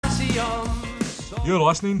You're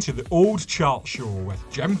listening to the Old Chart Show with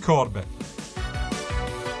Jim Corbett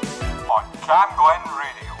on Cam Glen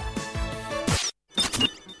Radio.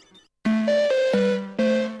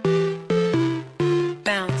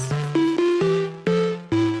 Bounce.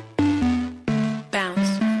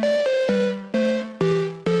 Bounce.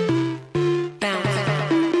 Bounce.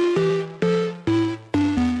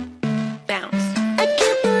 Bounce. I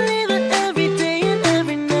can't believe it every day and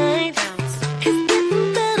every night. Bounce. It's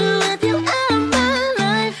getting better with you out of my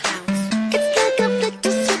life. Bounce. It's like I flicked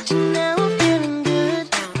a switch and now I'm feeling good.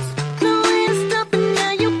 Bounce. No way to stop it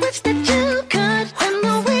now, you wish that you could. When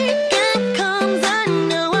the weekend comes, I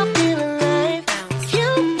know I'll feel alive. Bounce. You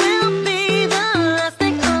will be the last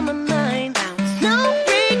thing on my mind. Bounce. No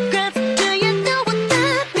regrets, do you know what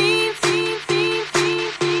that means?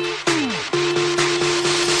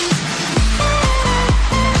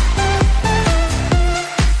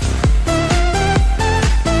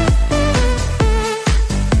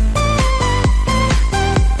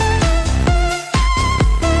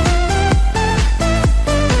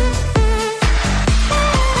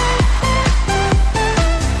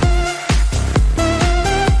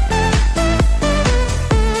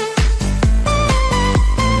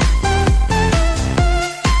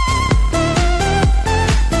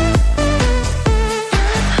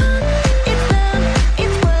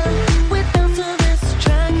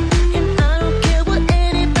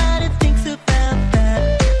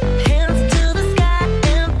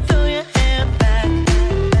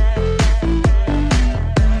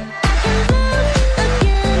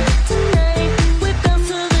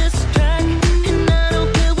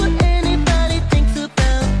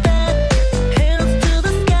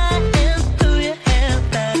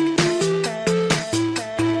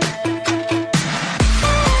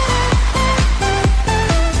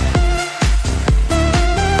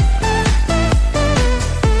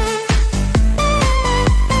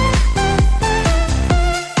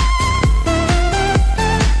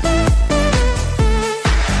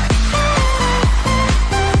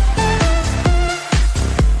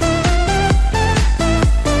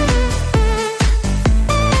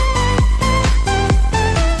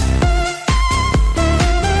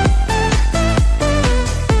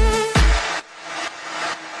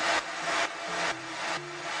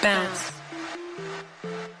 Bounce.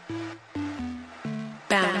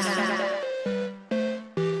 Bounce.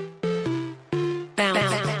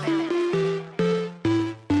 Bounce.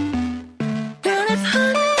 Well, it's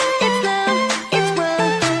hot, it's loud, it's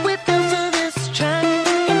wild. We bounce to this track,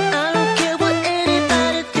 and I don't care what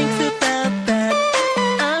anybody thinks about that.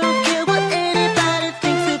 I don't care what anybody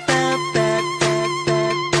thinks about that.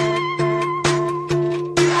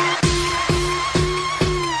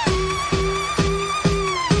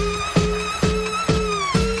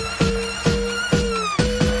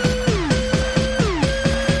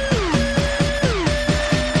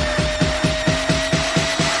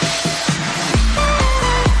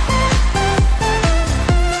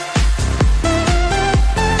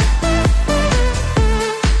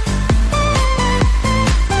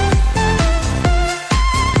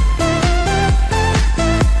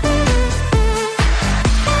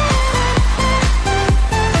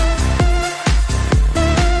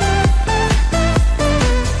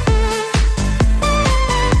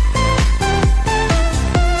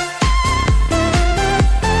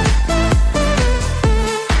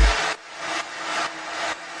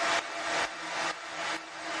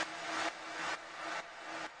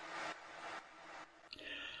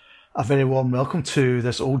 A very warm welcome to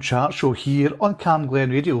this Old Chart Show here on Cam Glen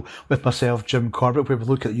Radio with myself, Jim Corbett, where we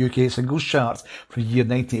look at the UK singles chart for the year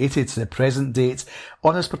 1980 to the present date.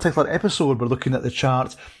 On this particular episode, we're looking at the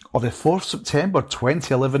chart of the 4th September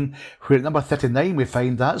 2011, where at number 39 we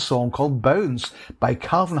find that song called Bounce by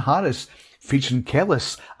Calvin Harris, featuring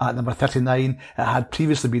Kellis at number 39. It had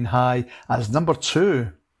previously been high as number 2.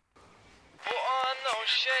 Put on those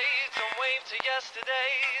shades and wave to yesterday.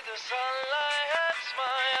 The sunlight hurts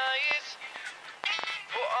my eyes.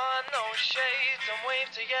 Put on those shades and wave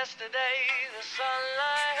to yesterday. The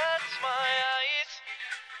sunlight hurts my eyes.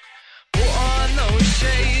 Put on those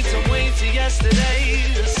shades and wave to yesterday.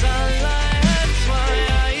 The sunlight hurts my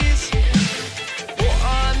eyes. Put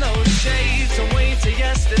on those shades and wave to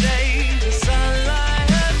yesterday. The sunlight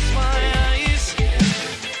hurts my eyes.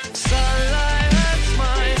 Sunlight hurts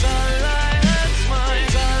my, sunlight hurts my,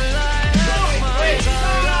 sunlight hurts my,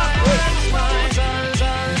 sunlight hurts my,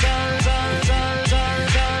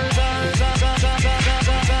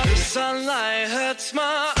 the sunlight hurts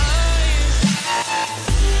my eyes.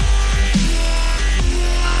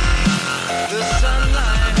 The sunlight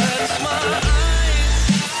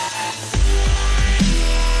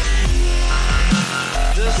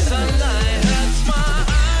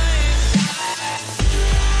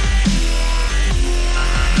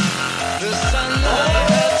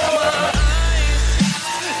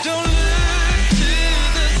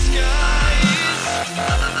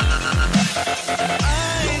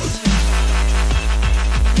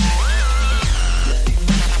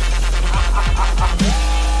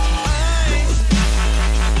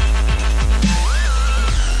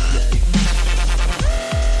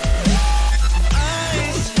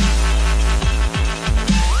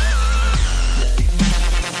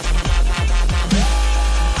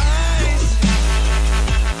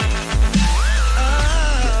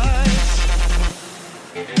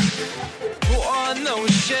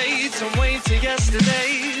shades and wait till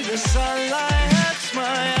yesterday. The sunlight hurts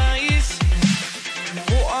my eyes.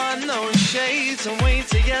 Put on those shades and wait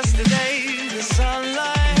till yesterday. The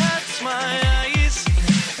sunlight hurts my eyes.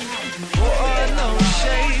 Put on those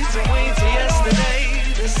shades and wait till yesterday.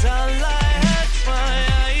 The sunlight hurts my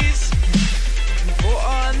eyes. Put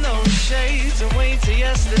on those shades and wait till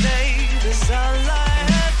yesterday. The sunlight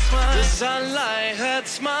hurts my. The sunlight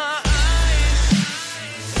hurts my eyes.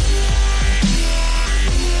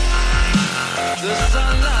 The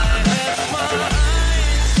sunlight hurts my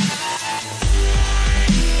eyes.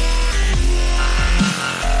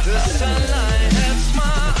 The sunlight hurts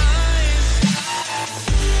my eyes.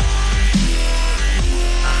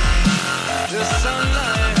 The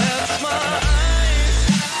sunlight hurts my eyes.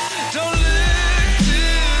 Don't look to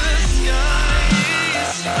the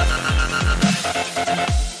skies.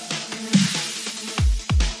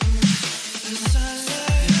 The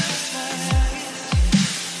sunlight hurts my eyes.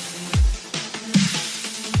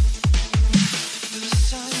 The sunlight hurts my eyes. The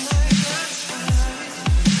sunlight hurts my eyes.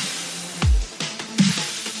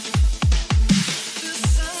 The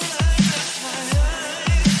sunlight hurts my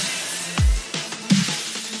eyes.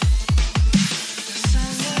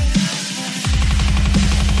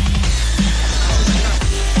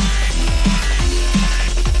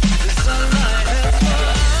 The sunlight hurts my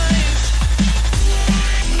eyes.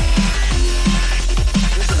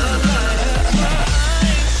 The sunlight hurts my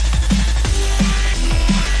eyes.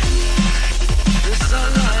 The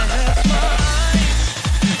sunlight hurts my eyes.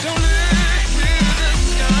 Don't look to the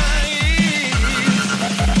skies.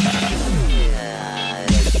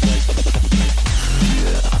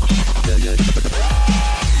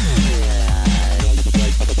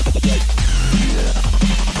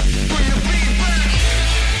 Bring the beat back.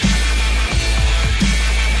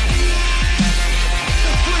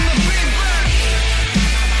 Bring the beat back.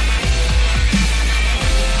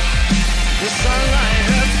 The sunlight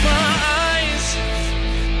hurts my eyes.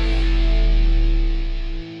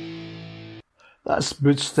 That's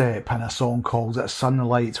Moodstep and a song called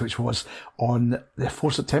Sunlight, which was on the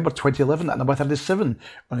 4th September 2011 at number 37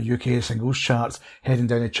 on the UK singles chart, heading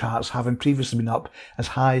down the charts, having previously been up as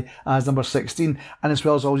high as number 16, and as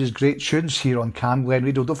well as all these great tunes here on Cam Glen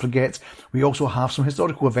Radio. Don't forget, we also have some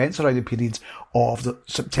historical events around the period of the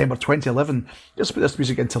September 2011. Just put this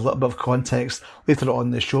music into a little bit of context later on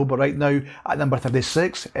in the show, but right now, at number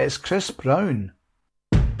 36, it's Chris Brown.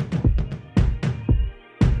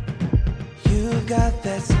 You've got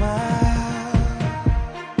that smile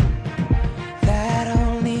that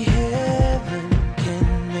only heaven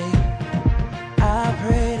can make. I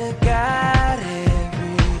pray to God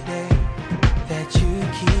every day that you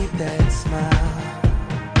keep that smile.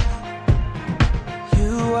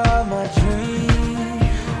 You are my dream.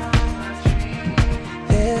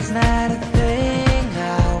 There's not a thing I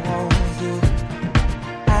won't do.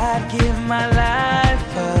 I'd give my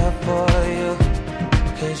life up for you.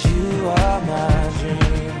 'Cause you are my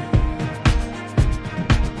dream.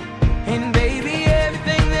 And baby,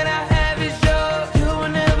 everything that I have is yours. You will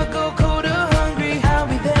never go cold or hungry. I'll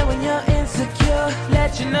be there when you're insecure.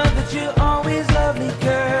 Let you know that you always love me,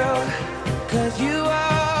 girl. 'Cause you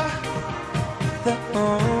are the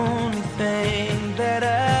only thing that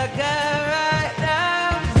I got right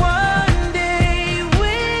now. One day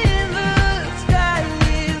when the sky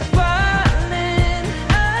is falling,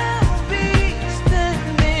 I'll be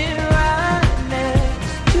standing right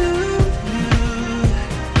next to you,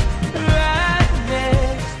 right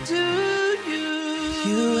next to you.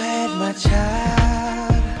 You had my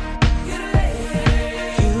child,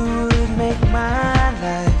 you would make my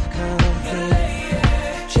life complete.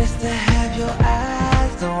 Just to have your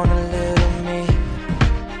eyes on a little me,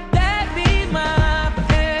 that'd be my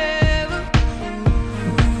forever.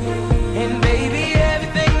 And baby,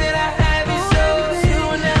 everything that I have is yours. You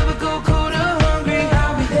will never go cold or hungry.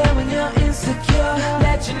 I'll be there when you're insecure.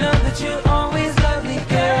 Let you know that you always love me,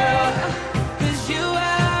 girl. 'Cause you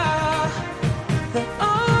are the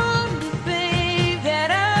only thing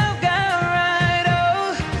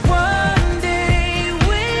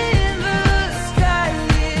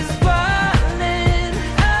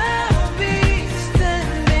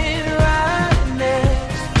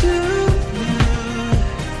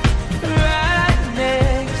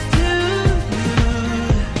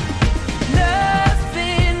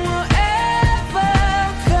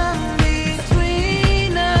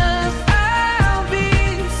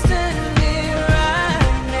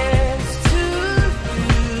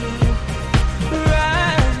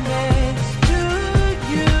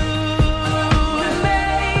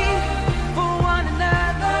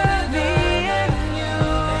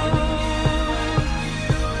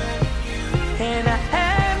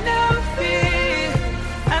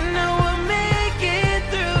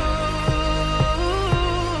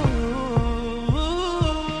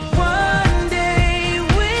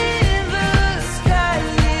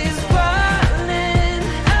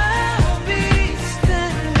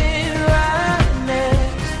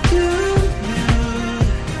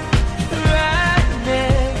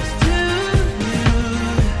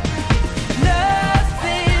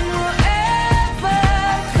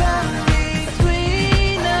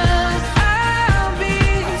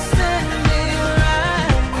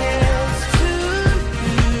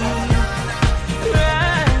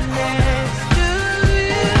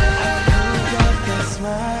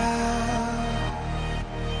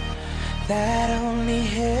that only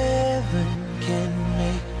heaven can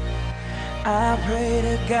make. I pray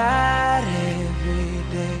to God every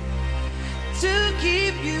day to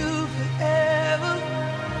keep you forever.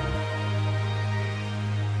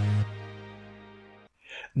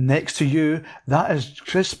 Next to You, that is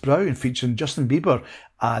Chris Brown featuring Justin Bieber.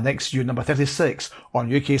 Next to You, number 36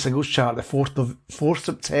 on UK Singles Chart, the 4th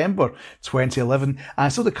September 2011.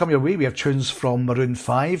 And still to come your way, we have tunes from Maroon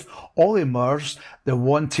 5, Ollie Murs, The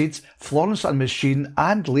Wanted, Florence and the Machine,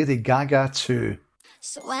 and Lady Gaga too.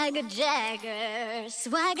 Swagger Jagger,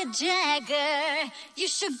 Swagger Jagger, you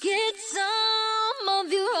should get some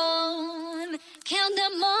of your own. Count the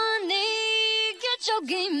money, get your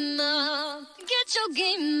game up, get your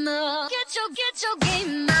game up, get your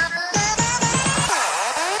game up.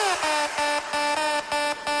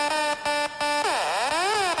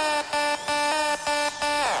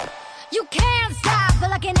 You can't stop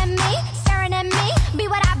looking at me, staring at me, be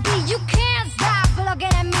what I be. You can't stop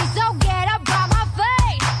looking at me, so get up on my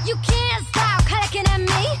face. You can't stop looking at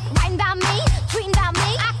me, writing about me, tweeting about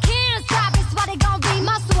me. I can't stop, it's what it gon' be.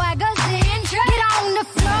 My swagger's in, get on the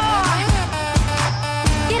floor.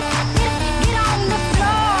 Get on the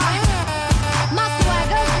floor. My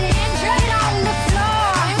swagger's in, get on the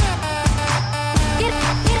floor. Get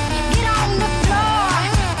on the floor.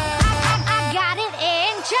 I got it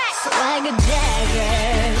in check. Swagger Jagger,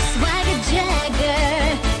 Swagger Jagger,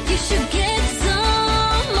 you should get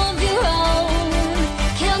some of your own.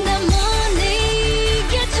 Count the money,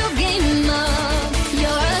 get your game up. You're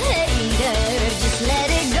a hater, just let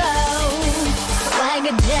it go.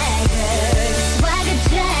 Swagger Jagger, Swagger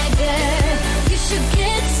Jagger, you should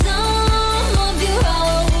get some of your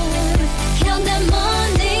own. Count the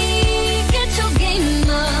money, get your game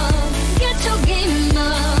up, get your game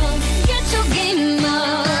up, get your game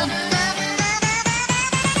up.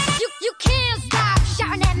 You can't stop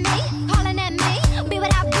shouting at me, calling at me, be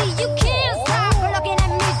what I be. You can't stop looking at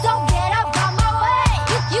me, so get up on my way.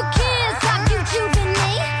 You can't stop YouTubing me,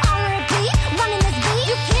 on repeat, running this beat.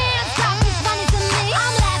 You can't stop, it's funny to me,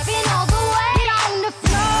 I'm laughing all the way. Get on the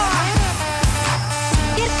floor.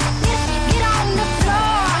 Get on the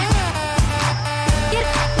floor. Get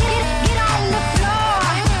on the floor.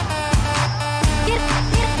 Get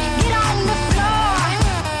on the floor.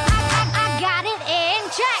 I got it in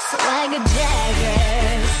check. Swagger Jagger,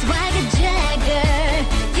 Swagger Jagger,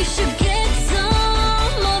 you should get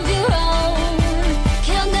some of your own.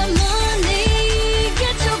 Count the money,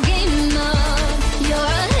 get your game up. You're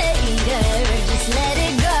a hater, just let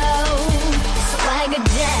it go. Swagger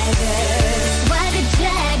Jagger, Swagger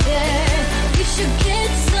Jagger, you should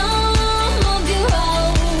get some of your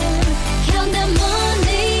own. Count the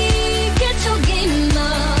money, get your game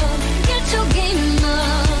up, get your game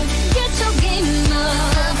up, get your game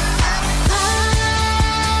up. I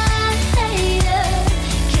hater,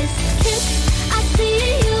 kiss kiss, I see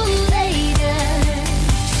you later.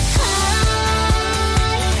 I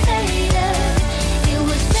hater, it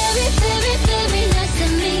was very very very nice to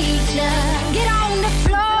meet ya. Get on the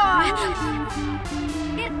floor.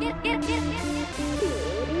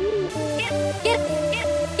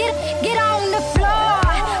 Get on the floor.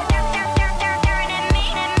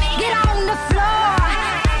 Get on the floor.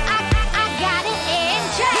 I got it in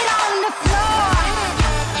check. Get on the floor.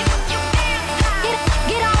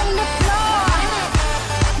 Get on the floor.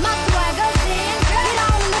 My swagger's in. Get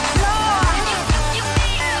on the floor.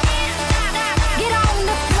 Get on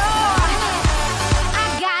the floor. I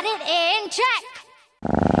got it in check.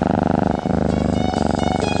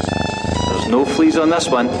 There's no fleas on this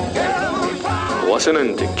one.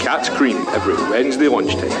 Listening to Cat's Cream every Wednesday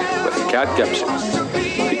lunchtime with Cat Gibson,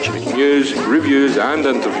 featuring news, reviews and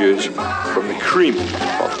interviews from the cream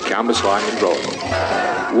of Cambuslang and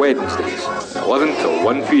Rotherham. Wednesdays, 11 till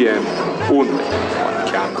 1 p.m, only on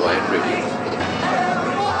Cam Glen Radio.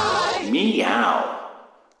 Meow.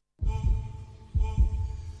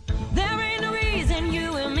 There ain't no reason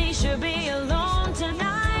you and me should be alone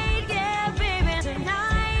tonight, yeah, baby.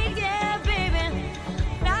 Tonight, yeah, baby.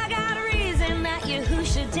 I got a reason that you who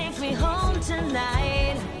should take me home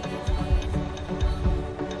tonight.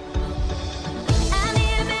 I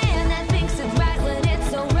need a man that thinks it's right when it's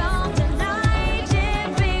so wrong tonight, yeah,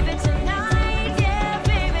 baby. Tonight, yeah,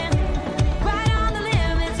 baby. Right on the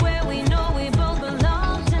limits where we know we both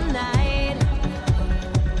belong tonight.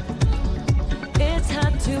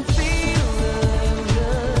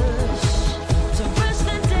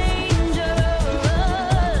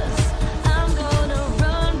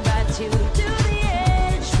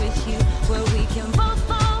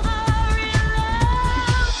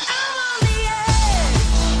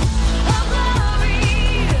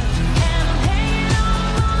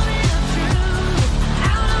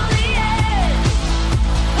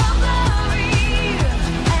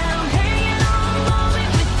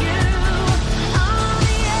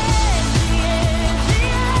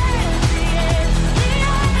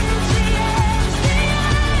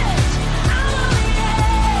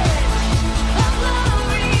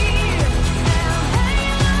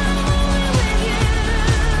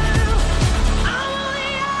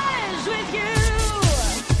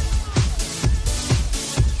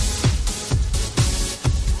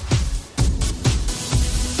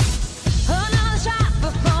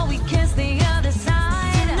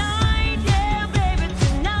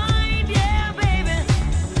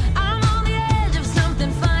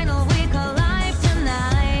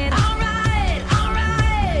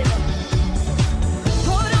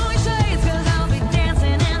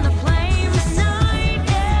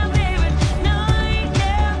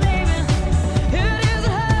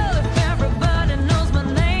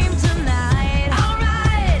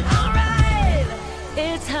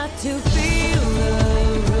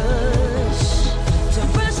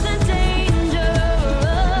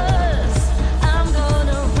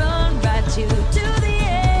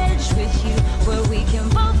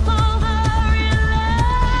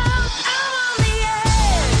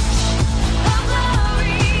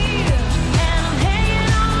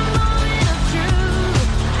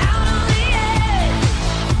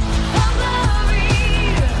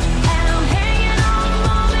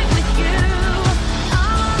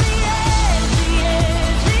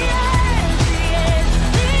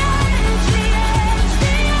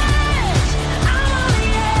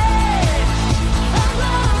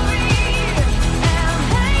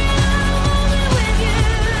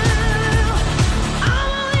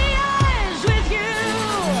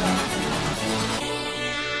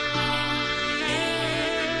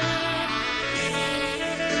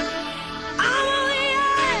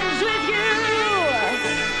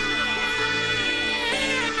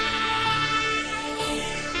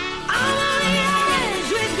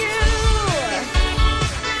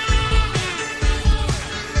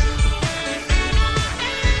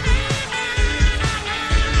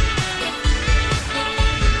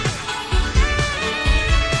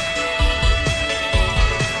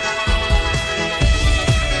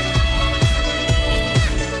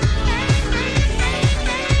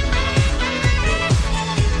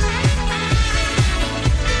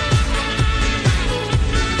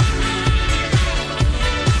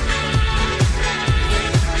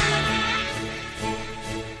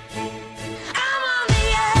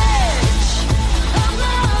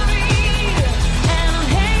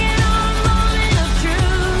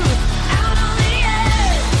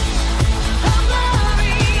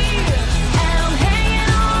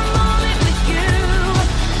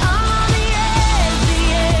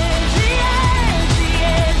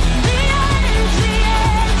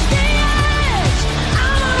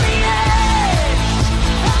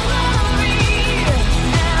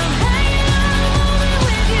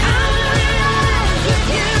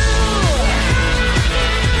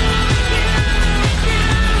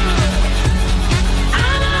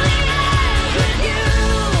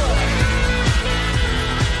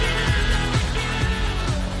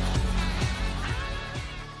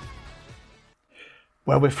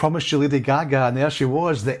 Well, we promised you Lady Gaga, and there she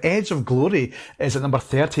was. The Edge of Glory is at number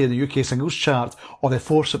 30 in the UK singles chart on the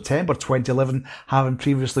 4th September 2011, having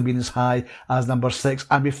previously been as high as number 6.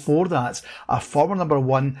 And before that, a former number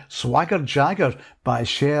 1, Swagger Jagger by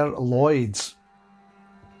Cher Lloyds.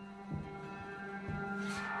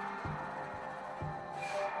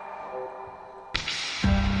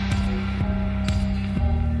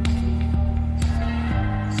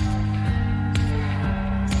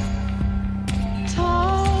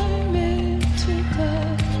 Time it took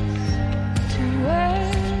us to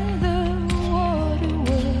where the water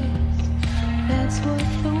was. That's what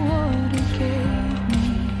the water gave me.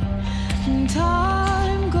 And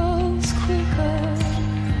time goes quicker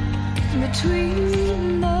between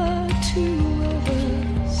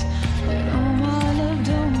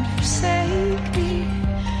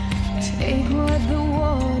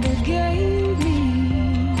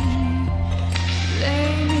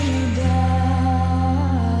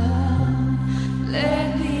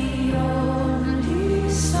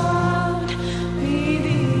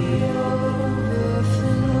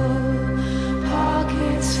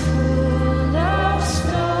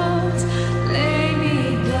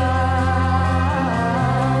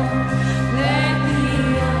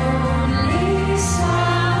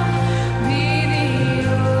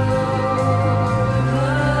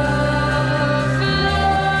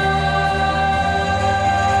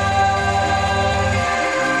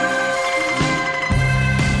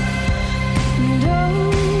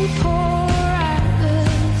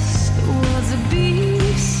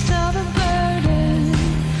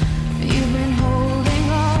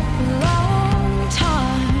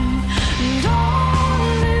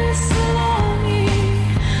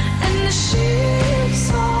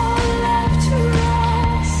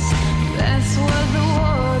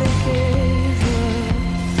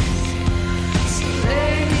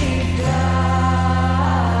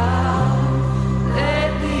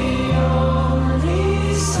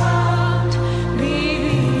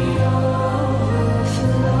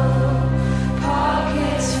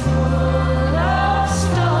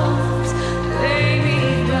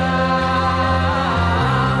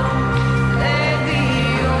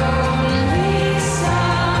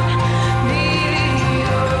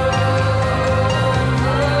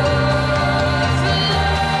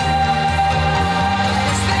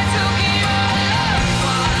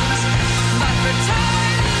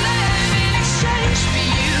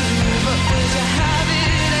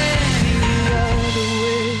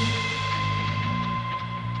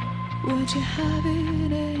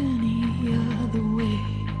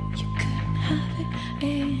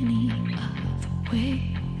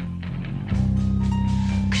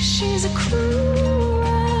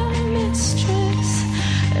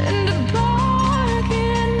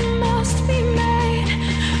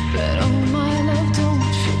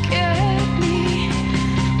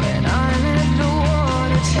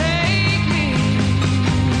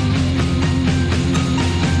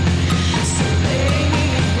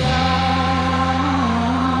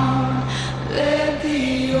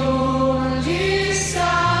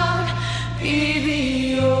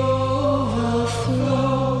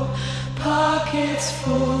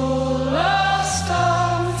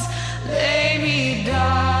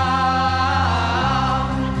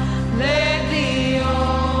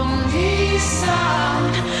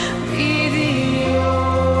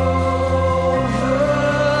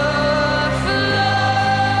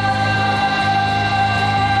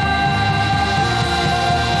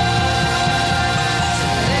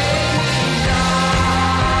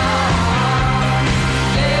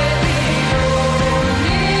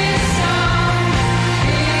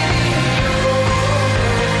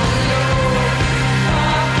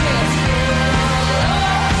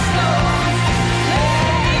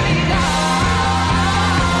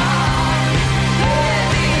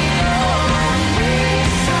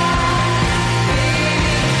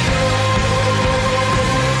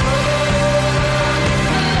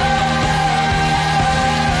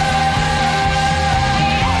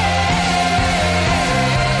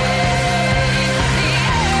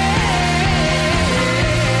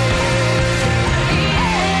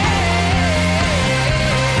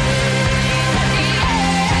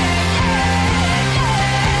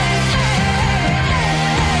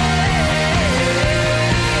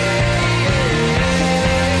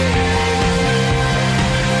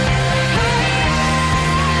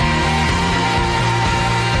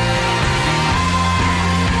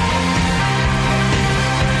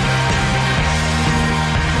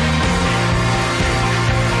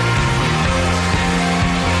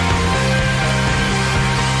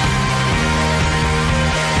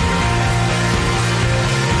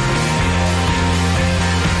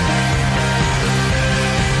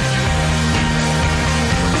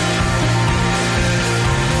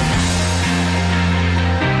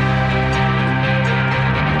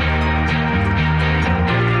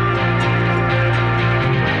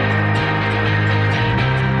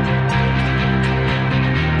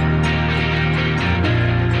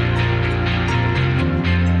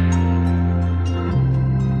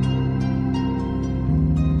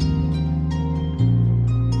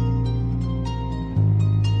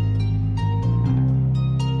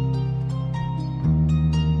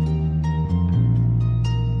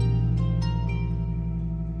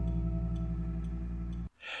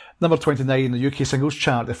Number 29 in the UK singles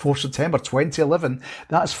chart, the 4th September 2011.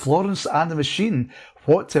 That's Florence and the Machine,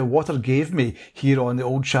 What Water Gave Me, here on the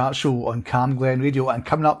Old Chart Show on Cam Glen Radio. And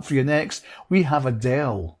coming up for you next, we have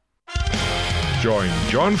Adele. Join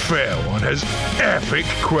John Fell on his epic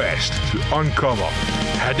quest to uncover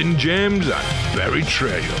hidden gems and buried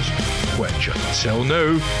treasures, which until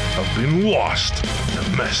now have been lost in the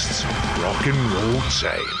mists of rock and roll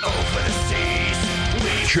time. Over the seas,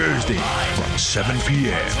 Tuesday from 7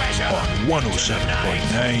 p.m. on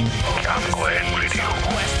 107.9 Cam Glen Radio.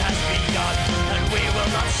 Quest has begun, and we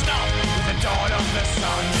will not stop the dawn of the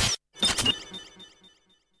sun.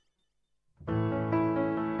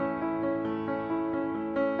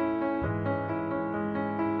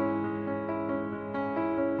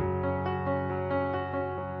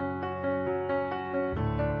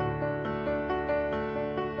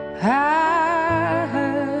 I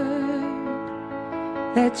heard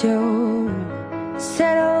that you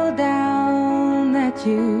settled down, that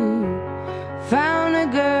you found a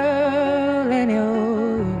girl and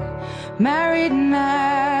you're married now.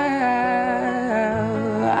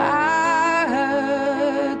 I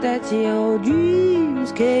heard that your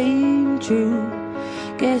dreams came true.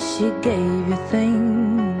 Guess she gave you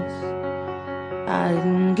things I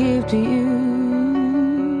didn't give to you.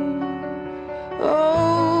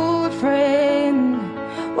 Old friend,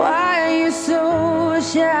 why are you so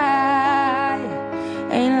shy?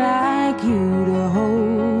 Ain't like you to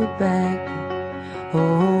hold back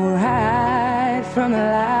or hide from the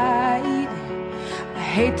light. I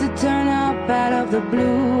hate to turn up out of the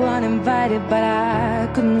blue uninvited, but I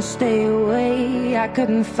couldn't stay away, I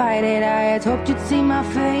couldn't fight it. I had hoped you'd see my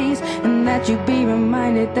face and that you'd be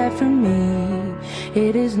reminded that for me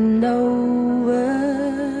it isn't over.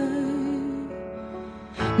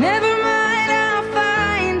 Never mind, I'll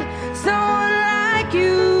find someone like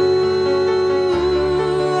you.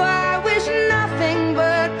 I wish nothing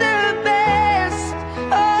but the best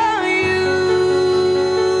of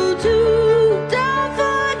you too. Don't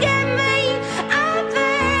forget me, I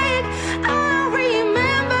think I'll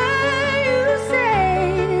remember you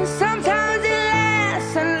say sometimes it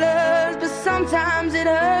lasts and loves, but sometimes it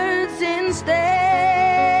hurts instead.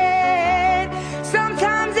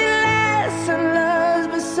 Sometimes it lasts and loves,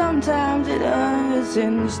 but sometimes it hurts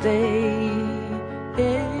instead.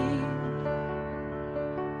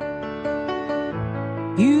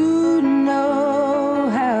 You know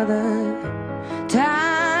how the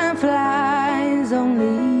time flies.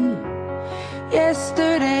 Only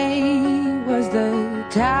yesterday was the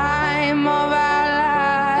time of our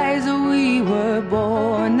lives. We were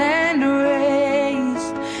born and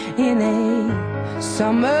raised in a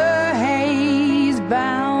summer haze,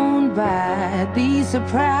 bound by the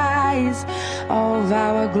surprise of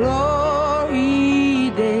our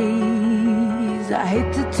glory days. I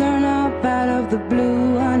hate to turn up out of the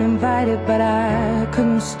blue uninvited, but I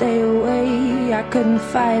couldn't stay away, I couldn't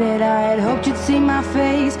fight it. I had hoped you'd see my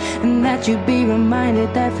face and that you'd be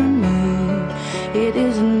reminded that for me it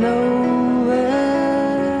isn't over.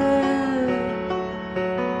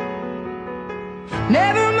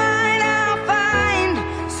 Never mind, I'll find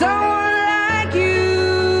someone like you.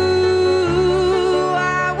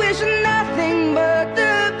 I wish nothing but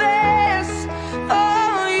the best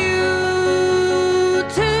for you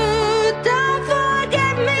too. Don't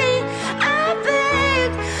forget me, I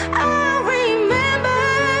think I'll remember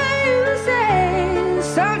you say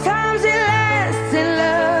sometimes it lasts in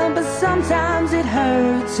love, but sometimes it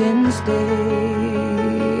hurts instead.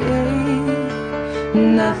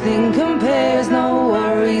 Nothing compares, no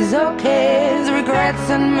worries or cares, regrets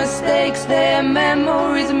and mistakes, their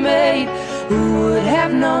memories made. Who would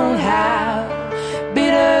have known how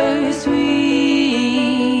bittersweet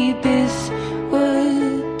this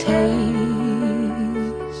would taste?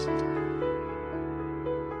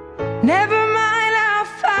 Never mind, I'll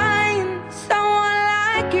find someone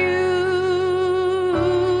like you.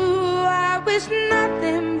 I wish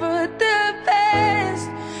nothing but the best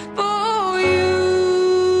for you.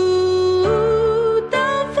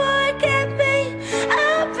 Don't forget me,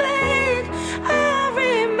 I think I'll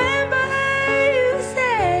remember you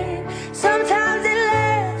say sometimes it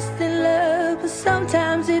lasts in love, but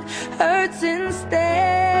sometimes it hurts instead.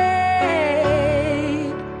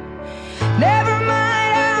 Never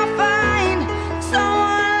mind, I'll find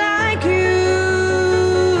someone like you.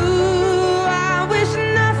 I wish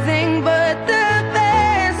nothing but the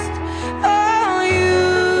best for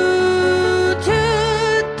you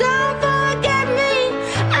too. Don't forget me,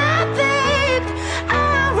 I think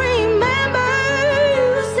I'll remember you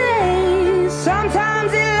say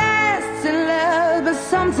sometimes it lasts in love, but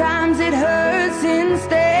sometimes it hurts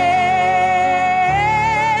instead.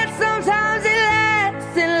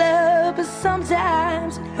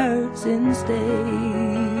 us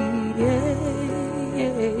instead. Yeah.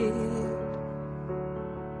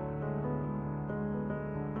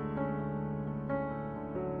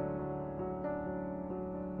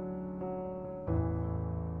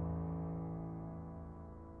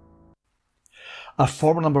 A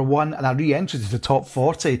former number one and a re-entry to the top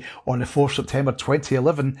 40 on the 4th September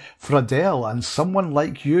 2011 for Adele and Someone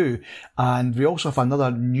Like You. And we also have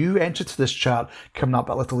another new entry to this chart coming up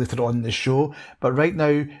a little later on in the show. But right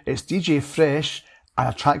now it's DJ Fresh and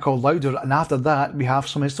a track called Louder, and after that we have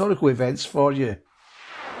some historical events for you.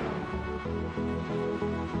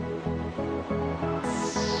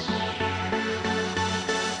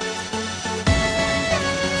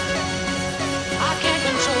 I can't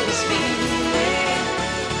control this feeling.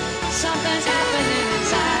 Something's happening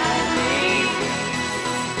inside me.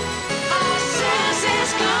 Our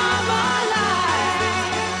senses come alive.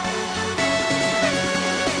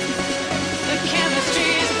 The chemistry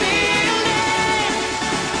is building.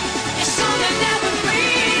 It's something that we're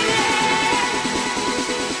breathing.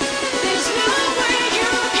 There's no way you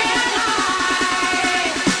can hide.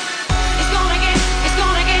 It's gonna get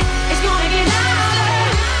louder.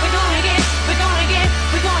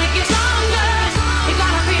 We're gonna get stronger.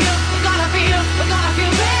 We're gonna feel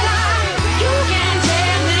better. You can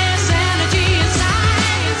tell this energy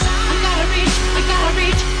inside. I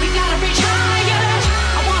gotta reach higher.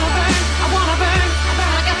 I wanna burn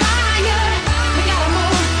like a fire. We gotta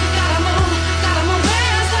move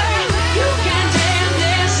faster. You can tell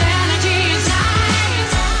this energy inside.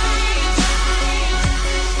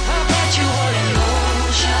 Perpetual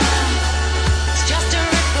emotion. It's just a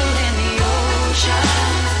ripple in the ocean.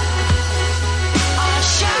 A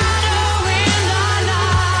shadow in the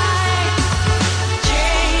night.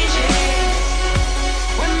 Changing.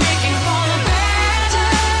 We're making for the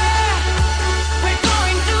better. We're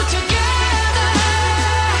going through together.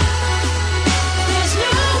 There's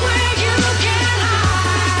no way you can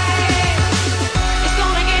hide. It's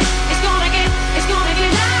gonna get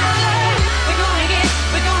louder. We're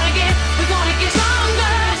gonna get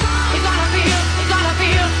stronger. We're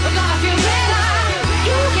gonna feel better.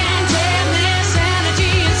 You can tell this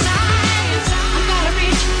energy inside.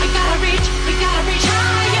 I gotta reach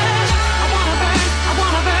higher. I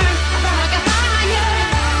wanna burn like a fire.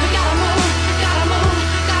 We gotta move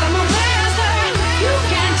faster. You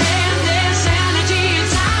can tell this energy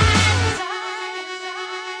inside.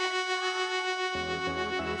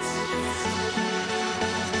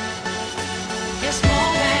 It's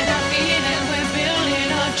more than a feeling. We're building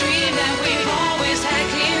a dream that we've always had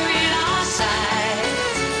clear in our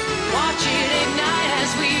sights. Watch it ignite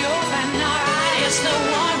as we open our eyes. It's the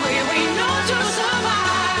one way we know to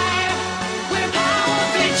survive. We're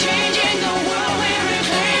powerfully changing the world. We're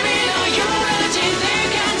reclaiming our unity. They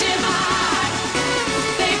can divide.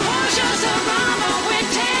 They push us around, but we're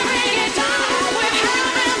tearing it down. We're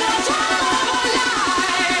having the time of our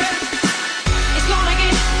life. It's gonna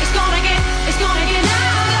get louder.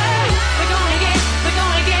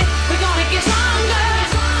 We're gonna get stronger.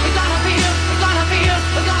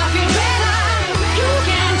 We're gonna feel better. You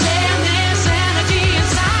can tell this energy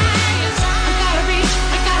inside.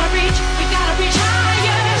 I gotta reach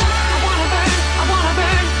higher. I wanna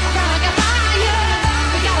burn like a fire.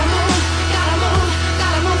 We gotta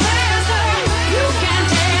move faster. You can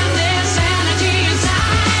tell this energy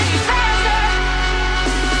inside. Faster,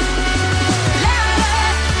 louder,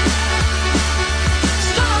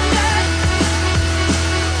 stronger,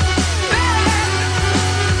 better,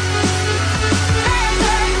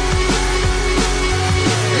 faster,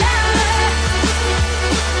 louder, better.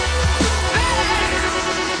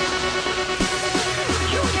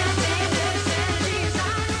 You can tell this energy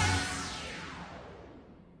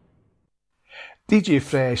inside. DJ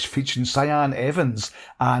Fresh featuring Cyan Evans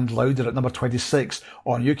and Louder at number 26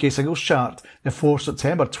 on UK Singles Chart, the 4th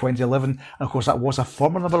September 2011, and of course that was a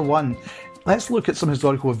former number one. Let's look at some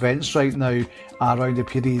historical events right now around the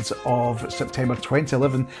periods of September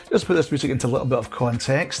 2011. Just put this music into a little bit of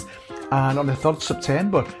context. And on the 3rd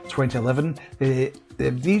September 2011, the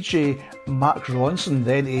DJ Mark Ronson,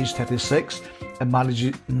 then aged 36, and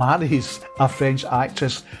marries a French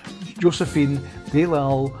actress, Josephine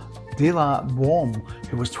Delavoye,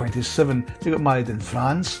 who was 27. They got married in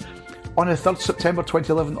France. On the 3rd September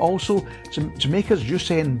 2011 also, Jamaica's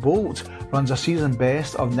Usain Bolt runs a season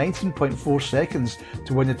best of 19.4 seconds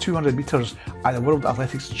to win the 200 metres at the World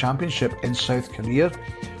Athletics Championship in South Korea.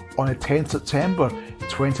 On the 10th September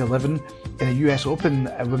 2011, in the US Open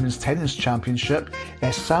Women's Tennis Championship,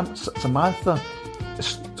 Samantha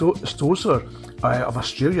Stosur of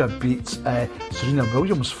Australia beat Serena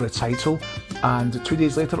Williams for the title. And 2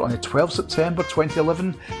 days later, on the 12th September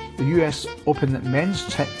 2011, the US Open Men's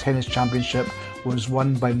Tennis Championship was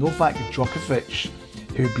won by Novak Djokovic,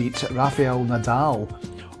 who beat Rafael Nadal.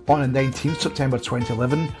 On the 19th September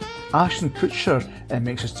 2011, Ashton Kutcher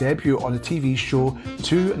makes his debut on the TV show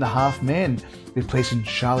 2.5 Men, replacing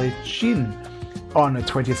Charlie Sheen. On the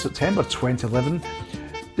 20th September 2011,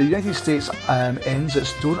 the United States ends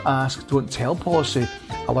its Don't Ask, Don't Tell policy,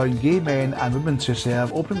 allowing gay men and women to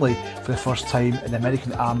serve openly for the first time in the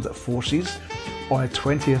American Armed Forces. On the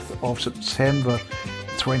 20th of September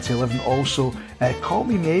 2011 also, Call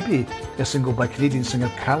Me Maybe, a single by Canadian singer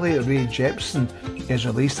Carly Rae Jepsen, is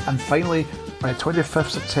released. And finally, on the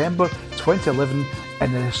 25th September 2011,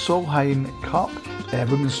 in the Solheim Cup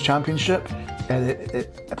Women's Championship,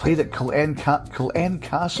 played at Culzean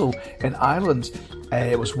Castle in Ireland.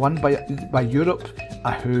 It was won by Europe,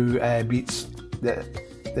 who beats the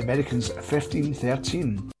Americans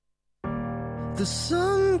 15-13. The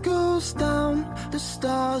sun goes down, the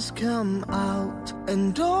stars come out,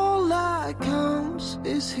 and all that counts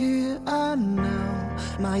is here and now.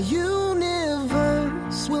 My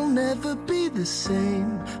universe will never be the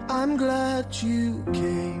same. I'm glad you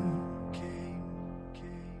came.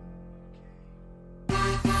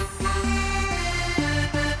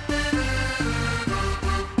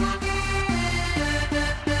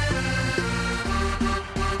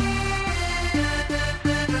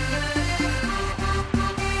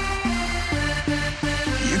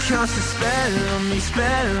 Cast a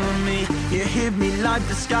spell on me. You hit me like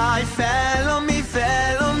the sky fell on me.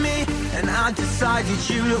 And I decided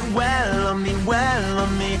you look well on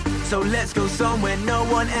me. So let's go somewhere no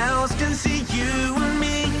one else can see you and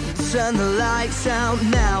me. Turn the lights out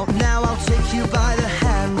now. Now I'll take you by the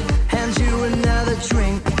hand you another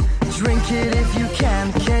drink. Drink it if you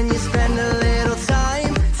can. Can you spend a little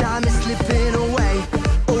time? Time is slipping away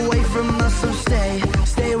from us, so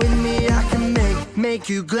stay with me. I can make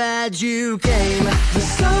you glad you came. The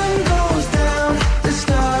sun goes down, the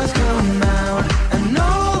stars come out, and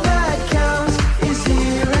all that counts is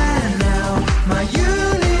here and now. My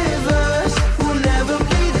universe will never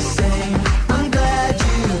be the same. I'm glad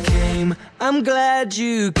you came. I'm glad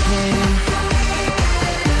you came.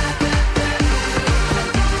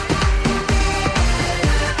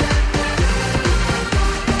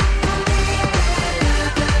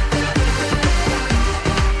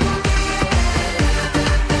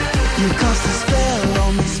 You cast a spell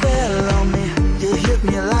on me. You hit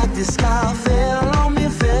me like the sky fell on me.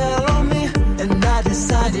 And I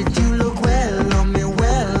decided you look well on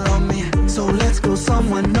me. So let's go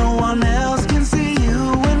somewhere no one else can see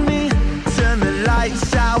you and me. Turn the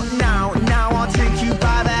lights out now. Now I'll take you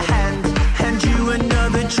by the hand you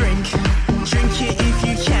another drink. Drink it if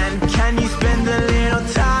you can. Can you spend a little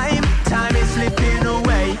time? Time is slipping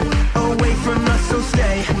away from us, so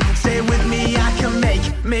stay with me. I can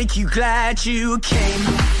make you glad you came.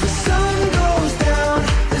 The sun goes down,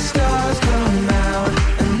 the stars come out,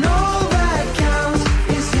 and all that counts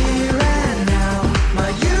is here and now. My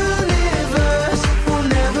universe will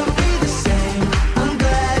never be the same. I'm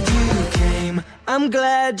glad you came. I'm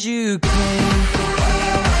glad you came.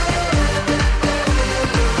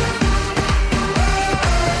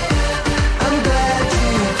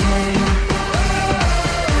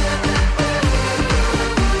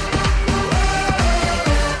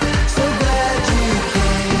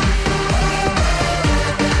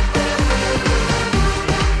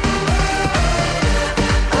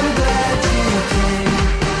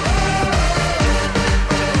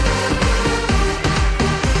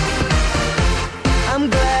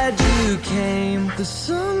 The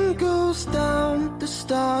sun goes down, the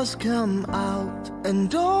stars come out,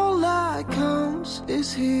 and all that counts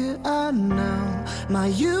is here and now. My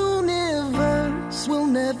universe will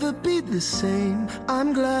never be the same.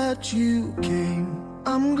 I'm glad you came.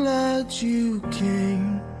 I'm glad you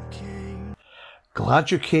came.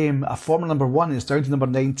 Glad You Came, a former number 1, is down to number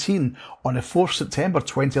 19 on the 4th September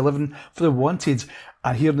 2011 for The Wanted.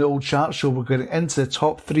 And here in the Old Chart Show, we're going into the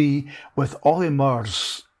top 3 with Ollie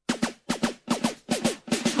Murs.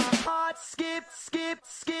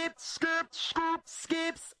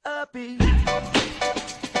 Skips a beat.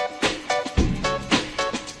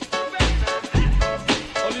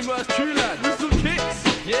 Ollie Murs, true lad, with some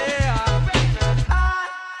kicks. Yeah. I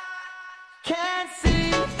can't see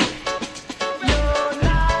you're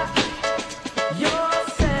not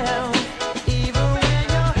yourself, even when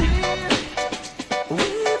you're here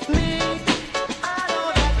with me. I know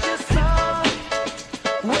that you're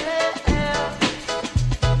somewhere else.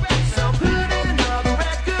 So put another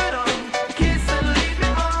record on, kiss and leave me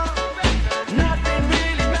on. Nothing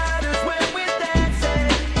really matters when we're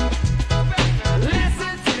dancing.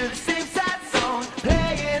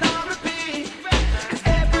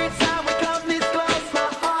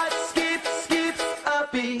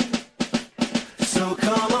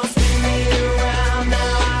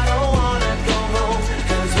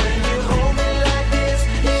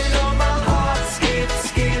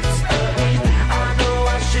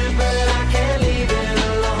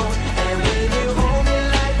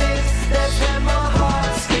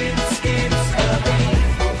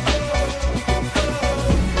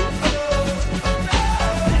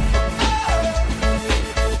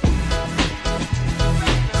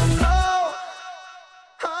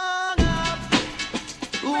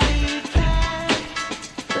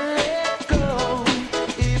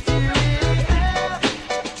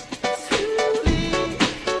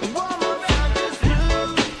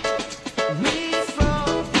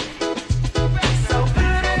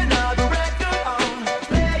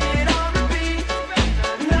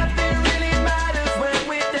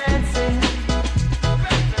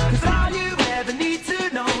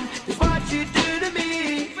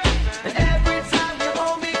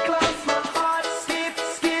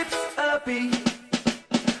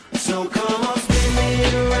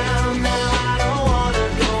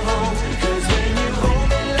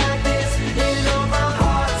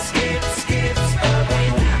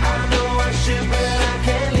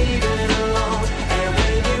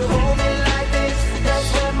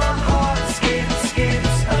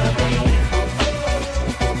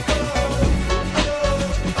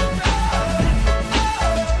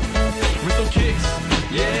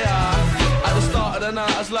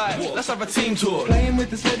 like, let's have a team tour. Playing with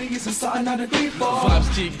this lady isn't something I'd agree for. Vibes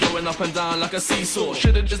keep going up and down like a seesaw.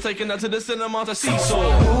 Should've just taken her to the cinema to seesaw.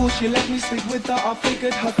 Oh, she let me sleep with her. I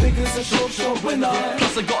figured her figure's a short winner.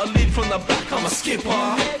 Plus I got a lead from the back, I'm a skipper.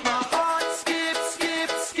 Make my heart skip, skip,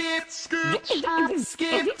 skip,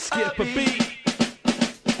 skip, Skip a beat.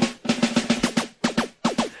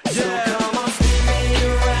 So come on, spin me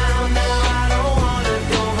around. Now I don't wanna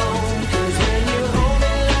go home. 'Cause when you hold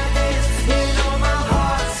me like this, you know my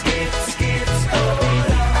heart skips a beat.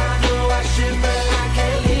 I know I should, but I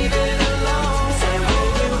can't leave it alone. So when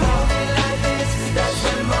you hold me like this, that's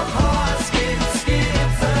when my heart skips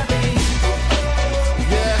a beat.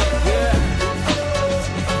 Yeah, yeah.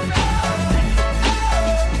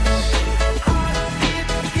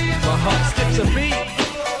 My heart skips a beat.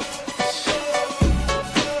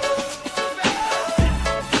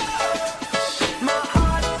 My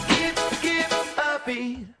heart skips a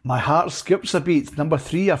beat. My Heart Skips a Beat, number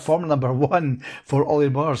 3, a former number 1 for Ollie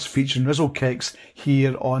Murs, featuring Rizzle Kicks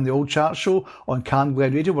here on the Old Chart Show on Cam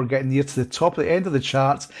Glen Radio. We're getting near to the top of the end of the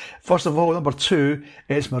chart. First of all, number 2,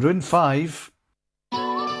 it's Maroon 5.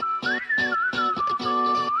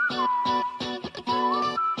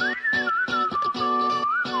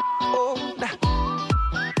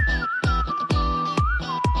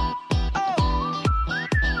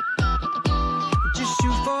 Just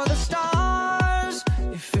shoot for the stars.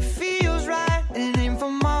 If it feels right, and aim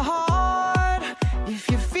for my heart. If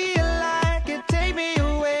you feel like it, take me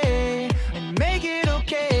away and make it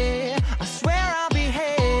okay. I swear I'll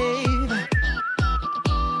behave.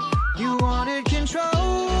 You wanted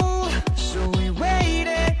control, so we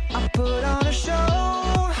waited. I put on a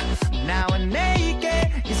show. Now we're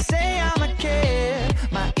naked. You say I'm a kid.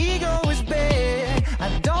 My ego is big. I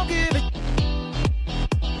don't give a.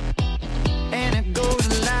 And it goes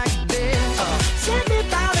like this. Take me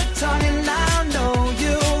by the tongue and I'll know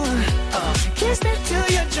you. Kiss me till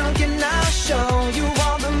you're drunk and I'll show you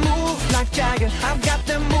all the moves like Jagger. I've got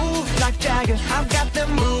the moves like Jagger. I've got the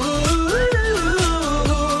moves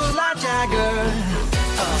like Jagger.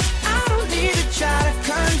 I don't need to try to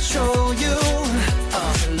control you.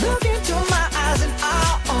 Look into my eyes and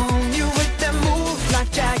I'll own you with the moves like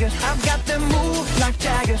Jagger. I've got the moves like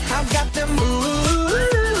Jagger. I've got the moves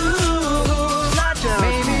like Jagger.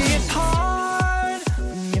 Maybe it's hard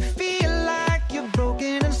when you feel like you're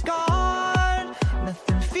broken and scarred.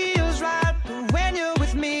 Nothing feels right, but when you're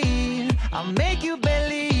with me, I'll make you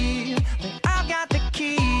believe that I've got the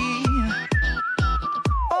key.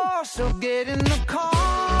 Oh, so get in the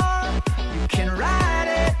car. You can ride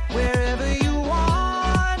it wherever you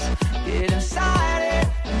want. Get inside it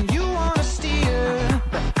and you wanna steer,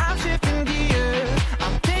 but I'm shifting gear.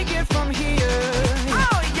 I'll take it from here.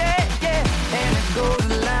 Oh yeah, yeah. And it goes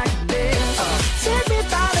like this. Take me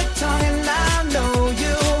by the tongue and I'll know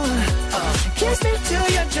you. Kiss me till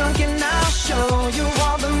you're drunk and I'll show you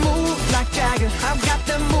all the moves like Jagger. I've got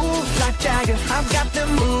the moves like Jagger. I've got the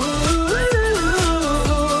moves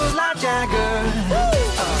like Jagger.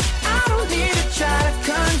 I don't need to try to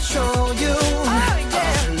control you.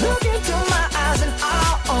 Look into my eyes and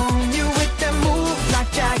I'll own you with the moves like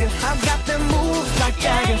Jagger. I've got the moves like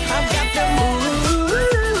Jagger. I've got the moves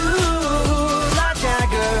like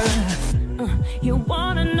Jagger. You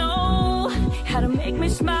wanna know how to make me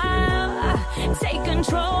smile? Take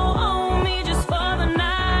control on me just for the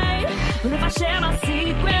night. But if I share my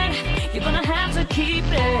secret, you're gonna have to keep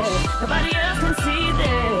it. Nobody else can see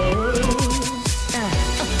this.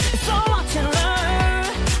 So watch and learn.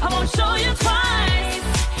 I won't show you twice.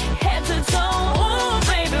 Head to toe, oh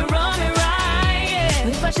baby, run me right. Yeah.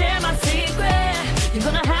 But if I share my secret, you're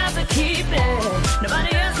gonna have to keep it.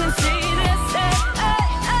 Nobody else can see this.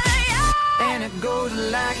 And it goes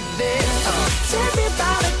like this. Take me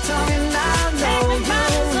by the tongue and I'll know you.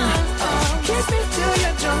 Kiss me till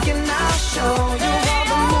you're drunk and I'll show you all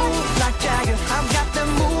the moves like Jagger. I've got the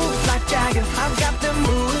moves like Jagger. I've got the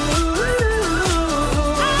moves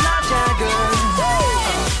like Jagger.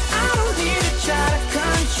 I don't need to try to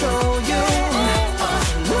control you.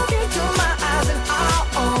 Look into my eyes and I'll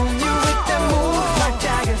own you with the moves like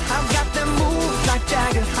Jagger. I've got the moves like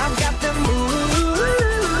Jagger. I've got the moves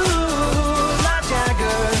like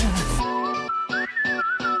Jagger.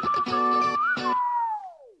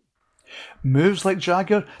 Moves Like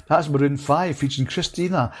Jagger, that's Maroon 5 featuring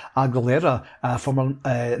Christina Aguilera, from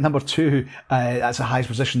number 2. That's the highest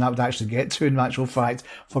position that would actually get to in actual fact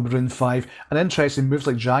for Maroon 5. An interesting Moves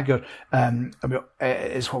Like Jagger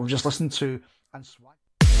is what we've just listened to. And Swag.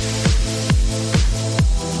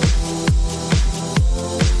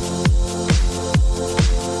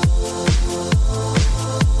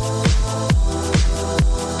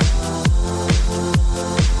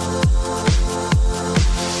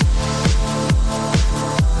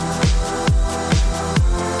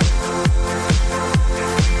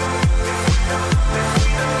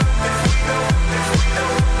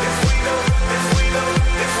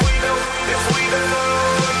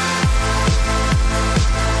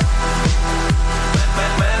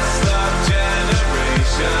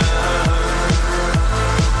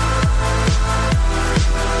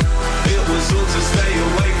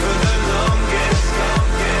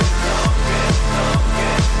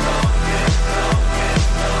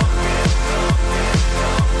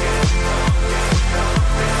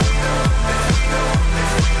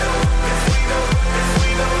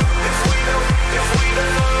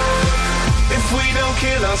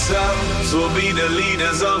 ourselves, we'll be the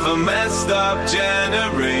leaders of a messed up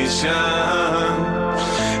generation.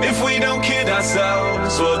 If we don't kid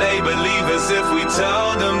ourselves, will they believe us if we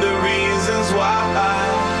tell them the reasons why?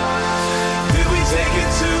 Did we take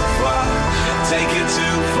it too far? Take it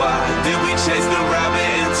too far? Did we chase the rabbit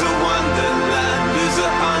into Wonderland? Lose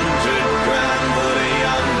 100 grand, will they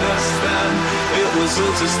understand? It was all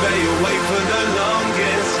to stay away for the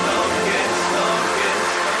longest.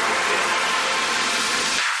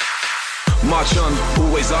 March on,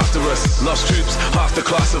 always after us. Lost troops, half the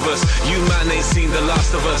class of us. You man ain't seen the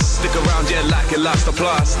last of us. Stick around, yeah, like it last a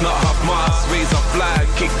blast. Not half mast, raise our flag,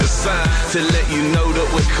 kick the sign to let you know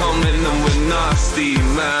that we're coming and we're nasty,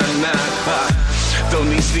 man. Don't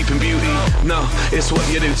need sleeping beauty, no, it's what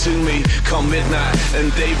you do to me. Come midnight and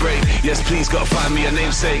daybreak, yes please gotta find me a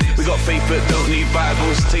namesake. We got faith but don't need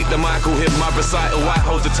Bibles. Take the mic, I'll hit my recital. I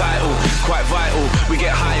hold the title, quite vital. We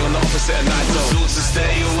get high on the opposite of night. It was all to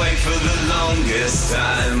stay away for the longest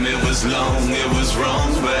time. It was long, it was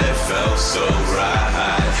wrong, but it felt so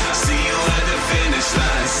right. See you at the finish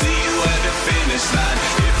line, see you at the finish line.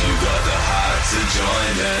 If you got the heart to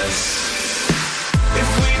join us. If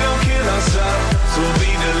we don't kill ourselves, we'll be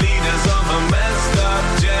the leaders of a messed up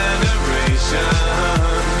generation.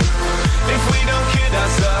 If we don't kid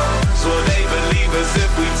ourselves, will they believe us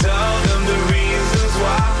if we tell them the reasons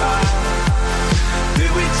why?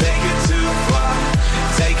 Did we take it too far?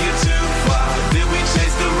 Take it too far? Did we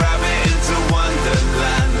chase the rabbit into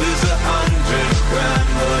Wonderland? Lose 100 grand,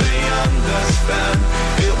 will they understand?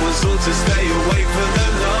 It was all to stay away for the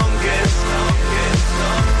longest.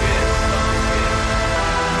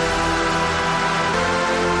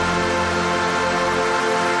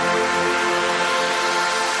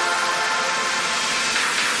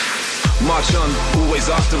 March on, always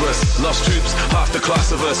after us. Lost troops, half the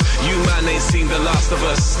class of us. You man ain't seen the last of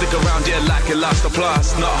us. Stick around, yeah, like it last a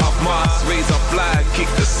blast. Not half mast, raise our flag, kick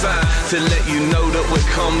the sign to let you know that we're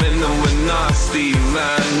coming and we're nasty,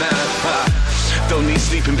 man. Don't need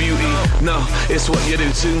sleeping beauty, no, it's what you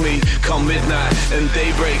do to me. Come midnight and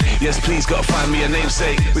daybreak, yes please gotta find me a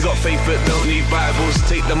namesake. We got faith but don't need Bibles.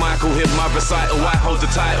 Take the mic, I'll hit my recital. I hold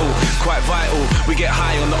the title, quite vital. We get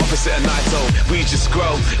high on the opposite of night. We just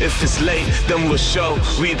grow, if it's late then we'll show.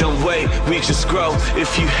 We don't wait, we just grow.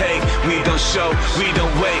 If you hate, we don't show. We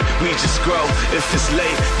don't wait, we just grow. If it's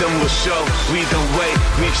late then we'll show. We don't wait,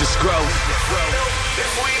 we just grow.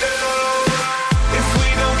 If we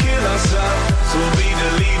don't kill ourselves, we'll be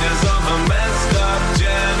the leaders of a messed up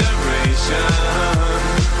generation.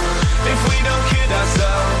 If we don't kid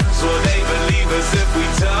ourselves, will they believe us if we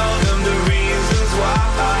tell them the reasons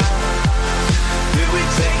why? Did we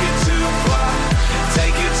take it too far?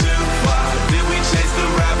 Take it too far? Did we chase the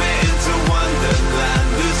rabbit into Wonderland?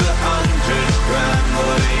 Lose 100 grand,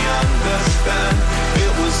 will they understand?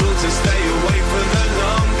 It was all to stay away for the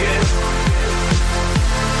longest.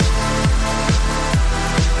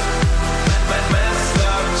 Messed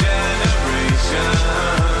up generation.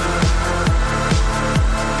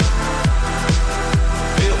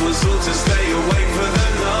 It was all to stay away for the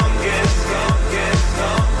longest.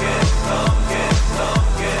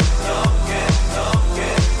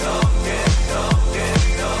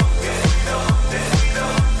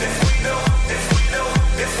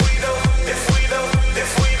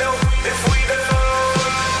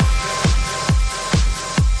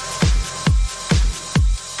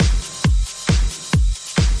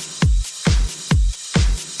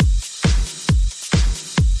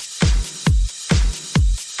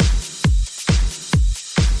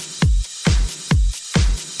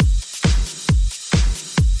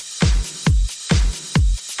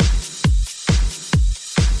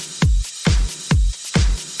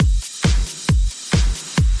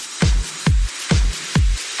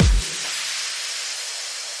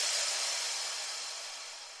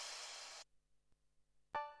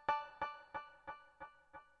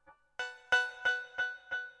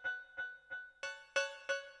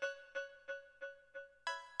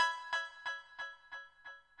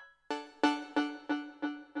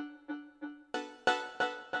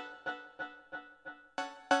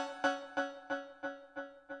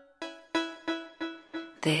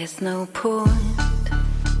 There's no point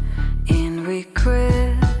in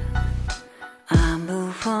regret. I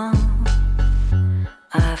move on,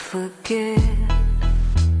 I forget.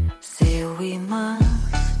 Still we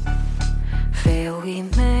must, fail we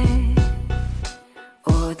may,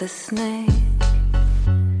 or the snake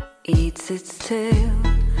eats its tail.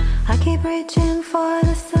 I keep reaching for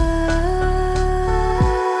the sun.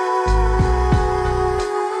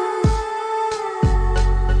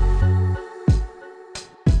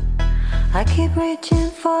 I keep reaching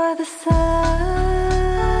for the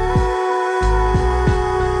sun.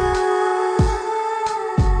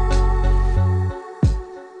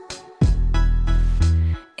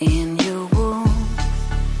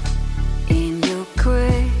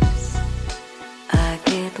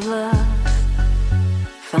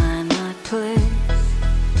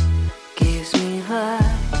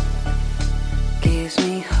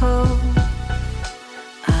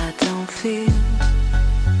 feel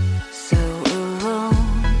so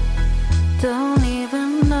alone. Don't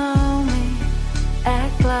even know me,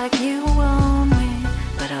 act like you own me,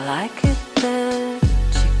 but I like it that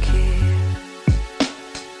you care.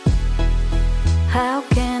 How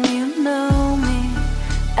can you know me,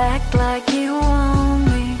 act like you own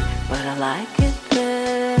me, but I like it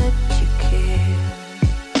that you care.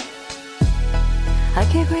 I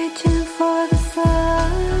keep reaching for the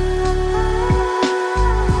sun.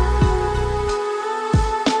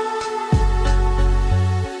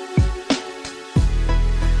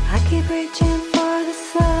 I keep reaching for the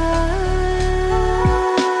sun.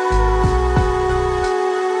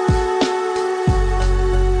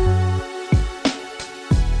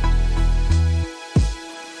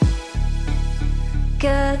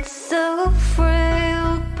 Got so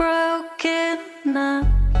frail, broken up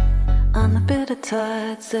on the bitter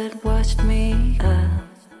tides that washed me up.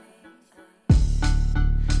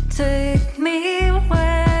 Take me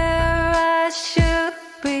where I should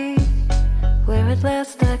be, where at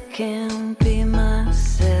last I can be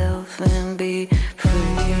myself and be free.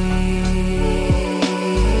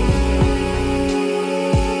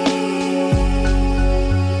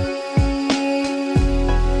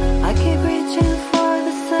 I keep reaching for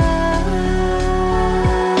the sun.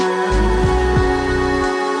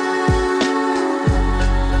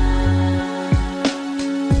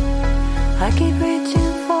 I keep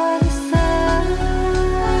reaching for the sun.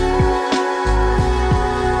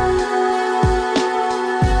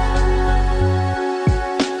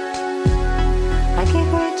 I keep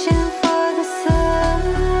reaching for the sun.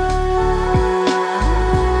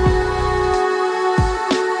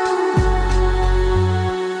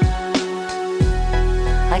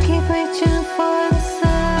 I keep reaching for the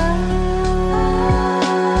sun.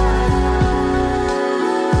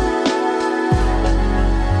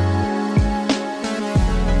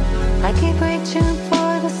 I keep reaching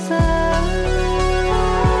for the sun.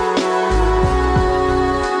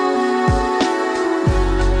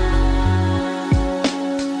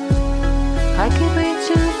 I keep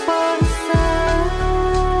reaching for the sun.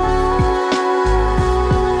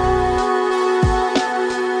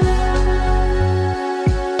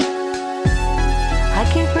 I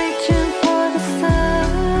keep reaching for the sun.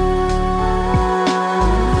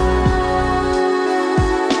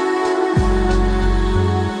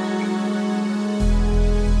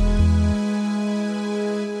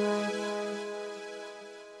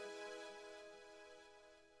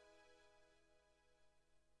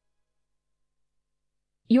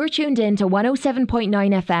 You're tuned in to 107.9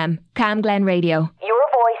 FM, Cam Glen Radio. Your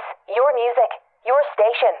voice, your music, your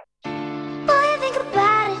station. Boy, I think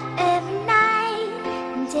about it every night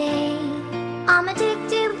and day. I'm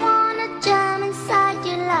addicted, wanna jump inside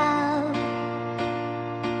your love.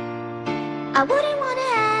 I wouldn't wanna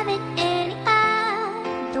have it any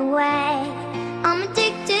other way. I'm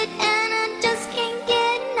addicted and I just can't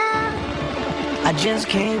get enough. I just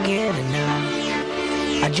can't get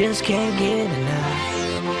enough. I just can't get enough.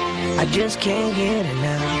 I just can't get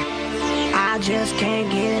enough. I just can't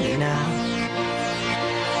get enough.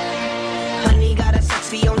 Honey got a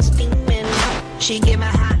sexy on steaming. She give my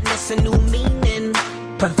hotness a new meaning.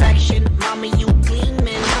 Perfection, mama, you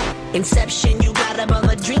gleaming. Inception, you got above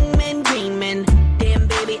a dreaming, dreaming. Damn,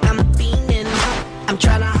 baby, I'm fiending. I'm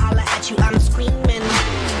tryna holler at you, I'm screaming.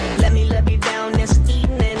 Let me love you down this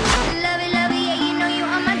evening. Love it, yeah, you know you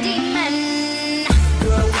are my demon.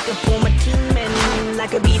 Girl, we could form a team and I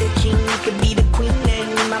could be the king, you could be the queen.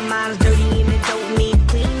 And my mind's dirty and it don't need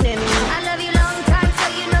cleaning. I love you long time, so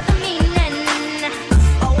you know the meaning.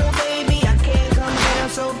 Oh baby, I can't come down,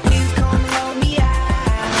 so please come help me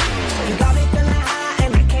out. You got me feeling high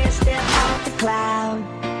and I can't step off the cloud.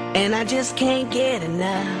 And I just can't get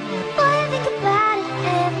enough. Boy, I think about it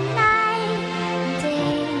every night and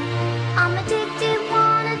day. I'm addicted,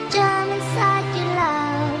 wanna jump inside your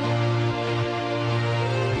love.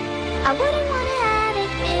 I wouldn't wanna have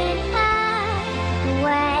it any other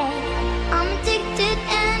way. I'm addicted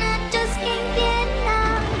and I just can't get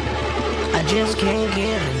enough. I just can't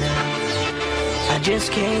get enough. I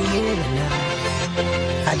just can't get enough.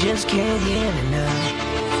 I just can't get enough.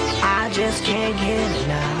 I just can't get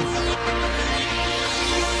enough.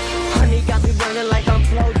 Honey got me burning like I'm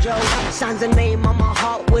Flojo. Signs a name on my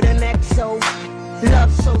heart with an XO.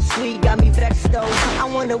 Love so sweet, got me vexed though. I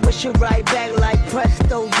wanna wish her right back like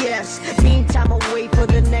presto, yes. Meantime, I'll wait for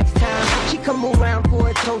the next time. She come around for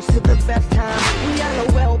a toast to the best time. We on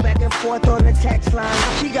a well back and forth on the text line.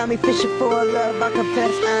 She got me fishing for a love, I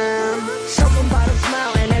confess I'm something about a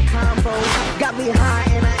smile and a combo. Got me high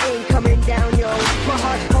and I ain't coming down, yo. My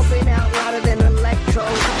heart's pumping out louder than electro.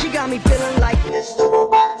 She got me feeling like Mr.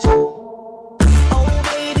 Roboto.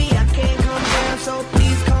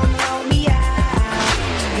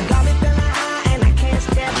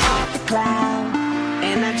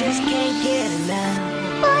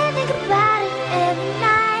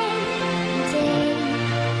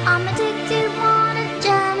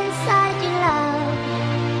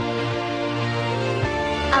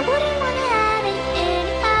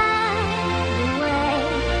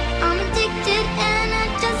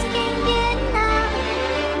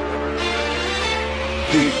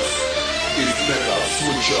 This is Mega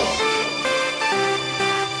Switch Up.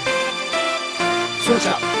 Switch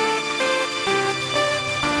up.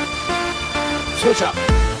 Switch up.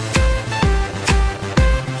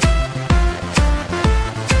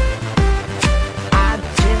 I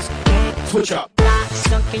just can't switch up. Not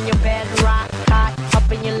sunk in your bed, rock hot,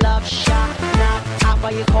 up in your love shot. Now out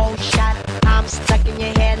by your cold shot. I'm stuck in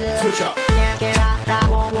your head. Switch up. Now get out, I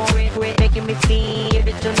won't worry, quit making me feel. Give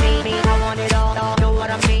it to me, I want it all. Know what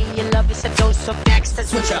I mean? Your love is a dose of next.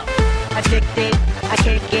 Switch up. Addicted, I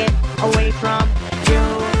can't get away from you.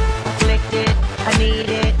 Afflicted, I need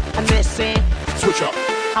it, I miss it. Switch up.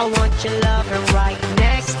 I want your loving right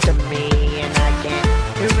next to me, and I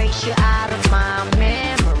can't erase you out of my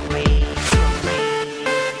memory.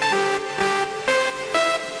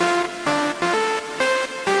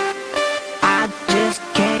 I just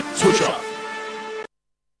can't switch up.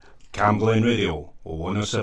 Cam Glen Radio, 107.